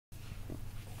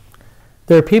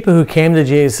There are people who came to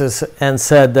Jesus and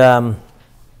said,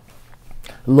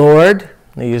 Lord,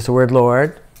 they used the word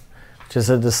Lord, which is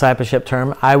a discipleship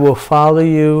term. I will follow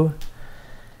you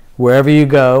wherever you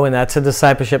go, and that's a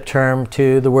discipleship term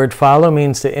too. The word follow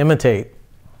means to imitate.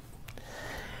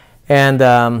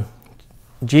 And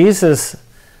Jesus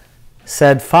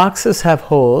said, foxes have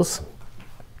holes,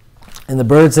 and the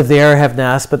birds of the air have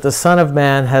nests, but the Son of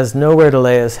Man has nowhere to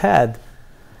lay his head.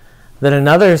 Then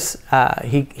another,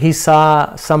 he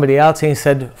saw somebody else and he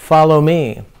said, follow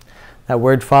me. That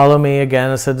word follow me,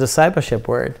 again, is a discipleship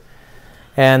word.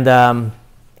 And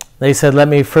they said, let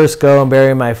me first go and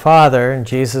bury my father. And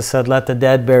Jesus said, let the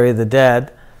dead bury the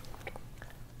dead,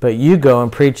 but you go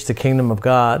and preach the kingdom of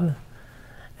God.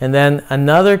 And then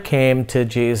another came to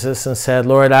Jesus and said,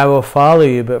 Lord, I will follow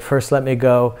you, but first let me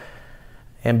go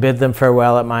and bid them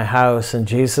farewell at my house. And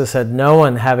Jesus said, no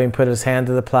one, having put his hand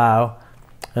to the plow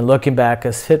and looking back,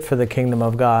 is fit for the kingdom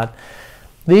of God.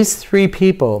 These three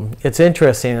people, it's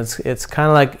interesting. It's kind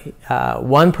of like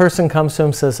one person comes to him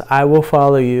and says, I will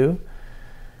follow you.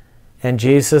 And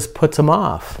Jesus puts them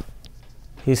off.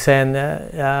 He's saying,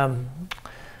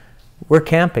 we're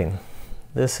camping.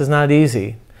 This is not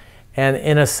easy. And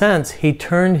in a sense, he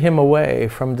turned him away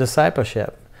from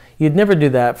discipleship. You'd never do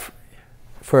that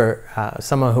for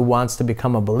someone who wants to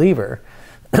become a believer.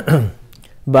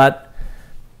 But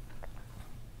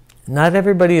not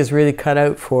everybody is really cut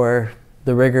out for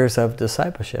the rigors of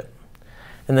discipleship.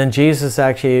 And then Jesus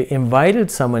actually invited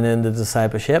someone into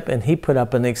discipleship, and he put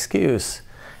up an excuse.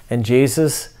 And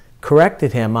Jesus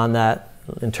corrected him on that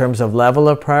in terms of level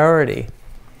of priority.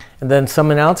 And then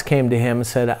someone else came to him and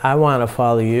said, I want to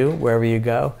follow you wherever you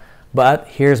go, but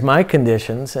here's my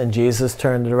conditions. And Jesus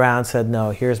turned it around and said, no,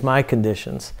 here's my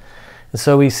conditions. And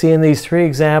so we see in these three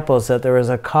examples that there is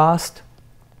a cost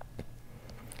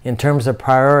in terms of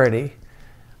priority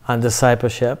on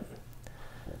discipleship.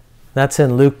 That's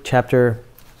in Luke chapter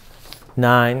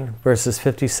 9, verses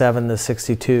 57 to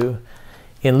 62.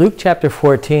 In Luke chapter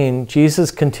 14, Jesus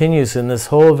continues in this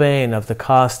whole vein of the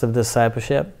cost of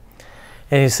discipleship.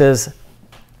 And he says,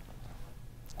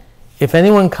 if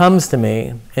anyone comes to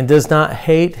me and does not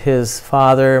hate his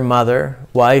father, mother,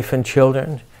 wife, and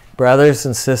children, brothers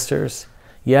and sisters,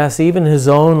 yes, even his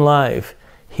own life,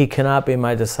 he cannot be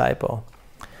my disciple.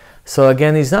 So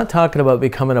again, he's not talking about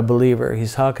becoming a believer.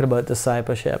 He's talking about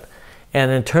discipleship. And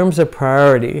in terms of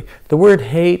priority, the word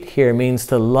hate here means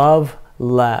to love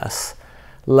less.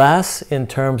 Less in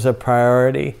terms of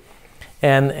priority.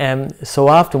 And so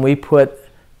often we put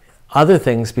other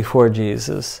things before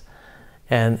Jesus,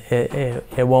 and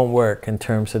it won't work in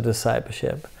terms of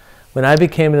discipleship. When I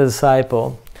became a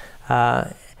disciple,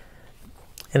 and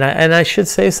I should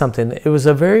say something, it was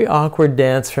a very awkward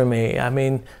dance for me. I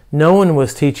mean, no one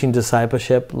was teaching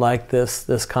discipleship like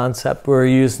this concept. We're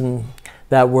using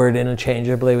that word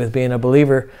interchangeably with being a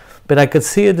believer, but I could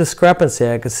see a discrepancy.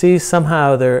 I could see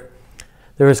somehow there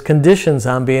was conditions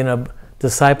on being a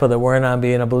disciple that weren't on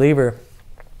being a believer.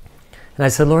 And I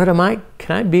said, Lord,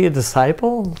 can I be a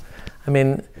disciple? I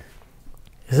mean,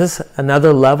 is this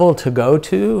another level to go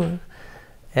to?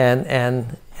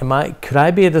 And could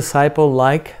I be a disciple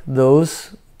like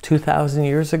those 2,000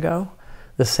 years ago?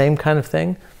 The same kind of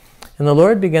thing? And the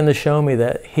Lord began to show me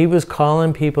that he was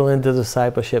calling people into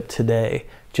discipleship today,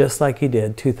 just like he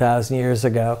did 2,000 years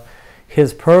ago.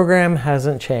 His program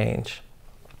hasn't changed.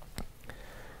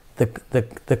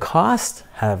 The costs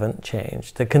haven't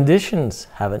changed. The conditions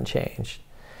haven't changed.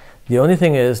 The only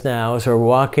thing is now is we're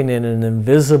walking in an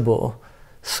invisible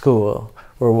school.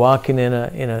 We're walking in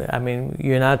I mean,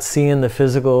 you're not seeing the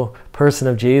physical person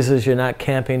of Jesus. You're not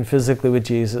camping physically with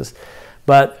Jesus.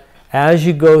 But as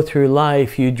you go through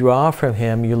life, you draw from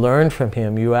him, you learn from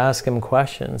him, you ask him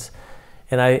questions.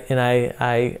 And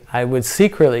I would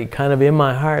secretly, kind of in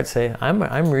my heart, say,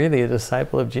 I'm really a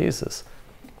disciple of Jesus.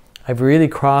 I've really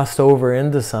crossed over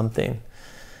into something.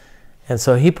 And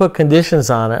so he put conditions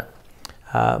on it.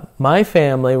 My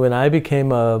family, when I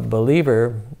became a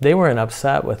believer, they weren't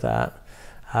upset with that.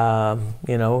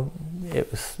 You know,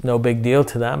 it was no big deal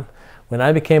to them. When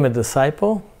I became a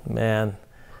disciple, man,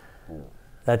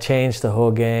 that changed the whole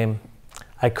game.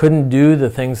 I couldn't do the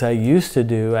things I used to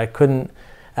do. I couldn't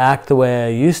act the way I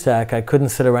used to act. I couldn't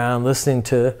sit around listening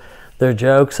to their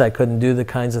jokes. I couldn't do the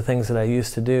kinds of things that I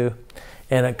used to do.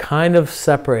 And it kind of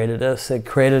separated us. It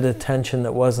created a tension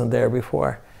that wasn't there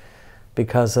before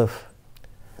because of,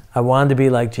 I wanted to be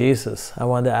like Jesus. I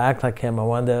wanted to act like him.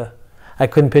 I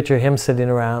couldn't picture him sitting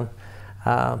around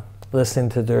listening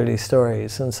to dirty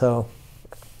stories. And so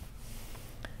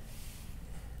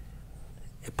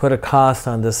it put a cost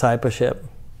on discipleship.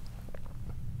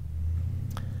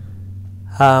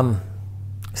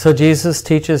 So Jesus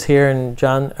teaches here in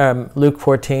Luke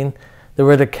 14 that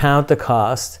we're to count the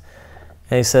cost.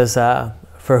 And he says,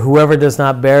 for whoever does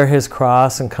not bear his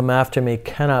cross and come after me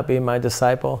cannot be my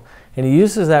disciple. And he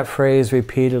uses that phrase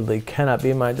repeatedly, cannot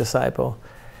be my disciple.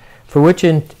 For which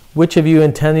of you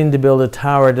intending to build a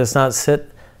tower does not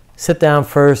sit down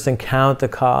first and count the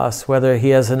cost, whether he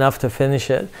has enough to finish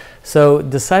it? So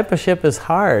discipleship is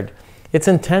hard. It's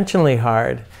intentionally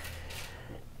hard.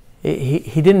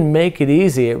 He didn't make it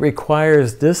easy. It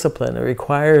requires discipline. It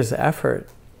requires effort.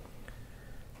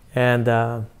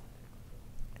 And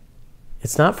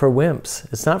it's not for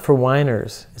wimps. It's not for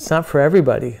whiners. It's not for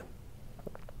everybody.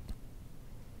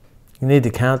 You need to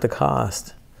count the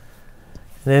cost.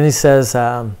 And then he says,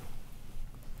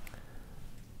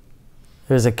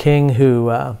 there's a king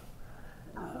who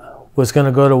was going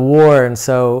to go to war, and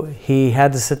so he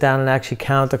had to sit down and actually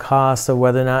count the cost of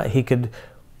whether or not he could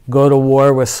go to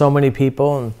war with so many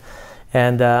people,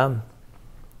 and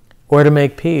or to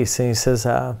make peace. And he says,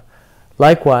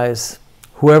 likewise,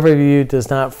 whoever of you does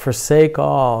not forsake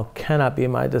all cannot be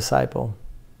my disciple.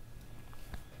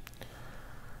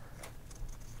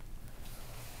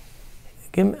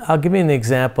 I'll give you an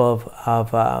example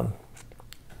of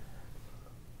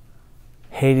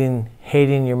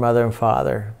hating your mother and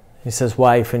father. He says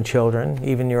wife and children,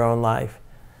 even your own life.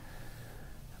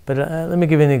 But let me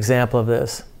give you an example of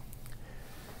this.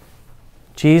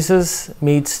 Jesus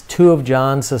meets two of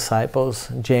John's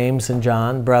disciples, James and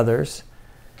John, brothers.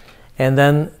 And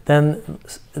then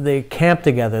they camp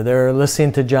together. They're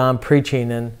listening to John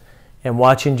preaching and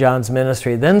watching John's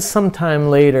ministry. Then sometime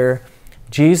later,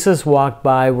 Jesus walked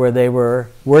by where they were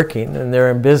working, and they're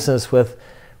in business with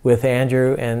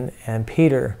Andrew and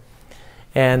Peter.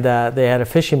 And they had a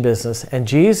fishing business. And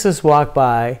Jesus walked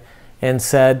by and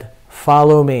said,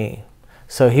 "Follow me."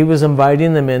 So he was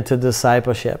inviting them into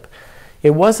discipleship.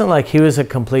 It wasn't like he was a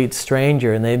complete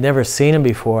stranger and they'd never seen him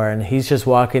before, and he's just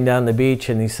walking down the beach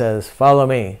and he says, "Follow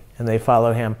me," and they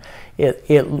follow him.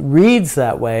 It reads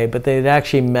that way, but they'd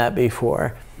actually met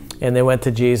before, and they went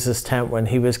to Jesus' tent when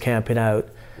he was camping out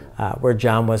where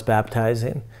John was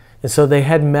baptizing. And so they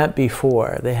had met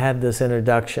before. They had this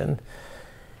introduction.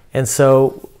 And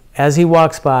so as he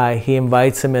walks by, he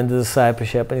invites them into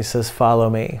discipleship and he says,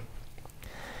 "Follow me."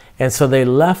 And so they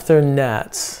left their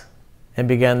nets and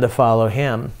began to follow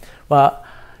him. Well,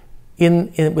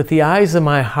 with the eyes of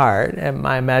my heart and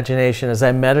my imagination, as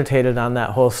I meditated on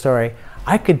that whole story,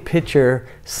 I could picture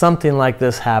something like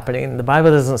this happening. The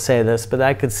Bible doesn't say this, but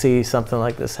I could see something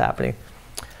like this happening.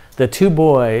 The two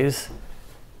boys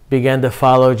began to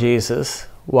follow Jesus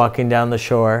walking down the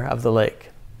shore of the lake.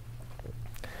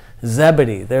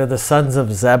 Zebedee, they're the sons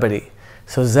of Zebedee.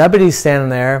 So Zebedee's standing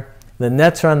there, the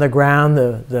nets are on the ground,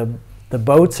 the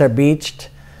boats are beached,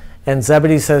 and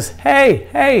Zebedee says,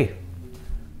 hey,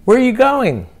 where are you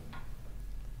going?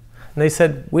 And they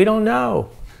said, "We don't know."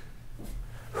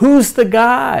 "Who's the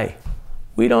guy?"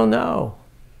 "We don't know."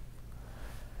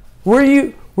 When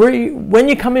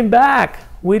you coming back?"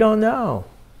 "We don't know."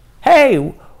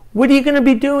 "Hey, what are you going to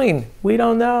be doing?" "We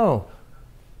don't know."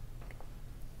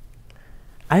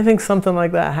 I think something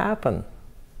like that happened.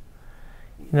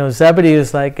 You know, Zebedee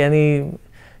is like any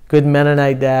good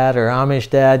Mennonite dad or Amish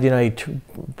dad. You know, he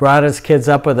brought his kids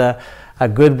up with a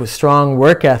good, strong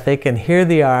work ethic, and here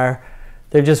they are.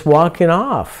 They're just walking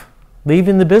off,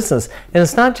 leaving the business. And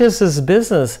it's not just his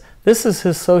business. This is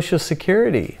his social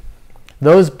security.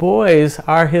 Those boys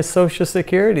are his social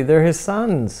security. They're his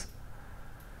sons.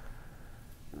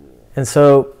 And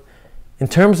so, in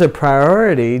terms of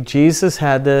priority, Jesus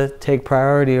had to take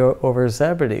priority over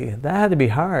Zebedee. That had to be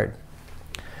hard.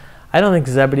 I don't think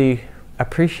Zebedee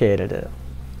appreciated it.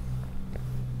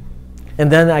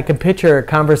 And then I can picture a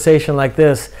conversation like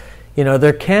this. You know,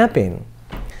 they're camping.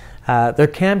 They're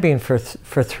camping for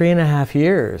 3.5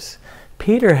 years.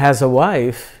 Peter has a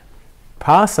wife,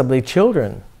 possibly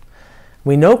children.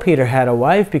 We know Peter had a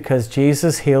wife because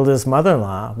Jesus healed his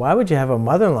mother-in-law. Why would you have a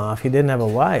mother-in-law if you didn't have a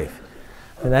wife?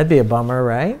 I mean, that'd be a bummer,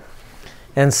 right?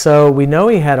 And so we know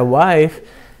he had a wife.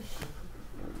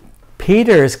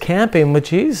 Peter is camping with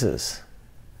Jesus.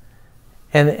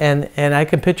 And I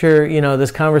can picture, you know,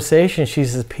 this conversation. She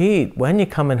says, "Pete, when you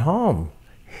coming home?"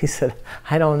 He said,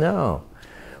 "I don't know."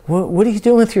 What are you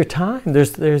doing with your time?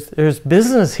 There's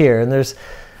business here, and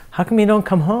how come you don't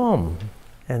come home?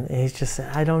 And he's just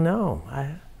said, "I don't know.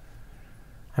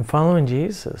 I'm following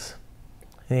Jesus."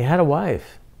 And he had a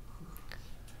wife.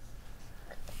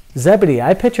 Zebedee,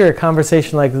 I picture a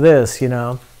conversation like this, you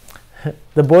know.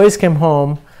 The boys came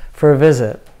home for a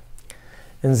visit.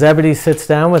 And Zebedee sits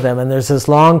down with them, and there's this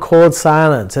long, cold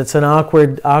silence. It's an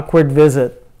awkward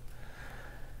visit.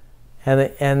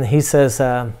 And he says,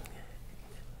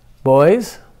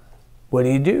 boys, what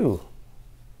do?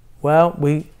 Well,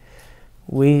 we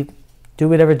do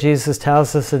whatever Jesus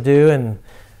tells us to do, and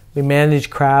we manage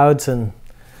crowds. And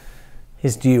he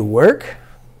says, do you work?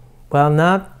 Well,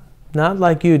 not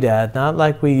like you, Dad, not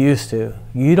like we used to.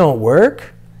 You don't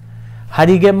work? How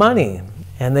do you get money?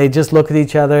 And they just look at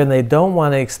each other and they don't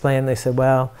want to explain. They said,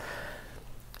 well,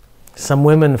 some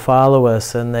women follow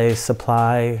us and they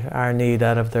supply our need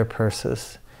out of their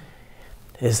purses.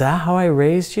 Is that how I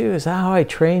raised you? Is that how I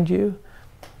trained you?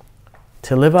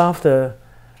 To live off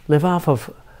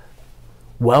of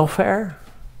welfare?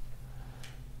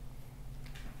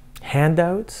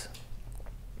 Handouts?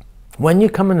 When you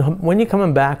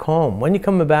coming back home? When you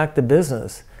coming back to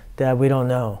business? Dad, we don't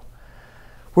know.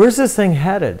 Where's this thing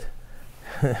headed?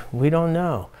 We don't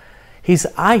know.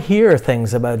 I hear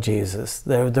things about Jesus.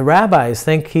 The rabbis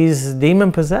think he's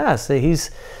demon possessed.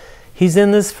 He's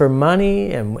in this for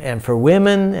money and for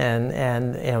women,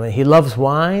 and he loves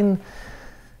wine.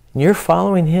 And you're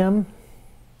following him,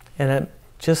 and it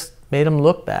just made him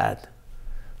look bad.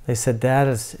 They said, Dad,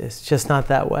 it's just not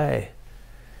that way.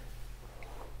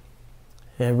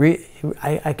 And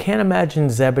I can't imagine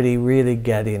Zebedee really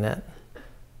getting it.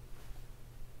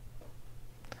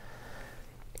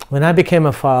 When I became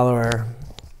a follower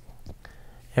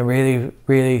and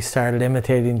really started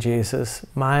imitating Jesus,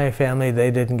 my family, they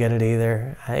didn't get it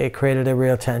either. It created a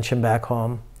real tension back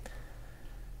home.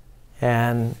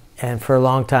 And for a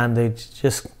long time,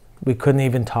 we couldn't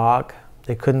even talk.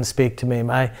 They couldn't speak to me.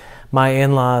 My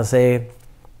in-laws, they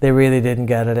really didn't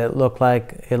get it. It looked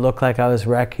like I was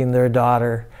wrecking their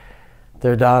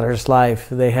daughter's life.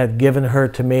 They had given her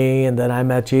to me, and then I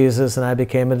met Jesus and I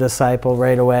became a disciple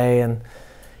right away, and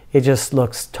it just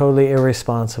looks totally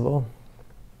irresponsible.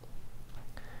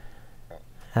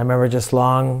 I remember just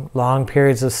long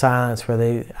periods of silence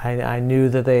where I knew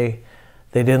that they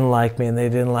didn't like me and they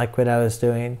didn't like what I was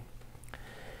doing.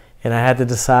 And I had to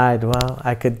decide, well,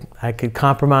 I could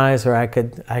compromise, or I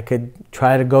could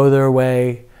try to go their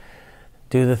way,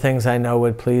 do the things I know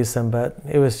would please them, but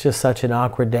it was just such an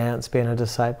awkward dance being a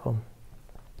disciple.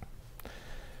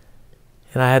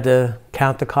 And I had to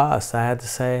count the cost. I had to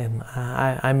say,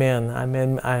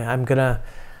 I'm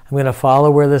gonna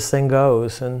follow where this thing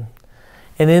goes. And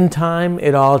in time,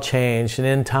 it all changed. And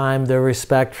in time, their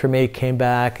respect for me came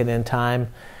back. And in time,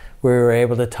 we were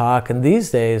able to talk. And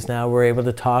these days now, we're able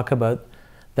to talk about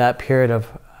that period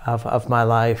of my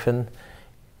life. And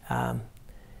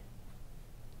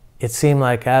it seemed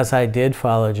like as I did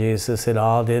follow Jesus, it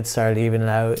all did start evening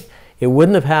out. It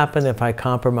wouldn't have happened if I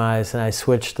compromised and I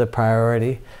switched the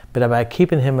priority. But by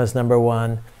keeping him as number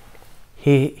one,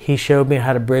 he showed me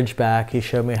how to bridge back. He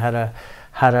showed me how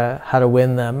to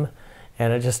win them,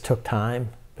 and it just took time.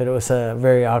 But it was a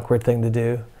very awkward thing to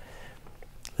do.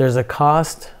 There's a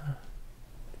cost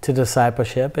to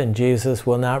discipleship, and Jesus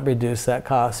will not reduce that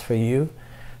cost for you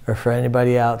or for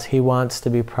anybody else. He wants to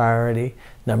be priority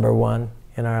number one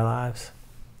in our lives.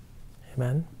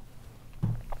 Amen.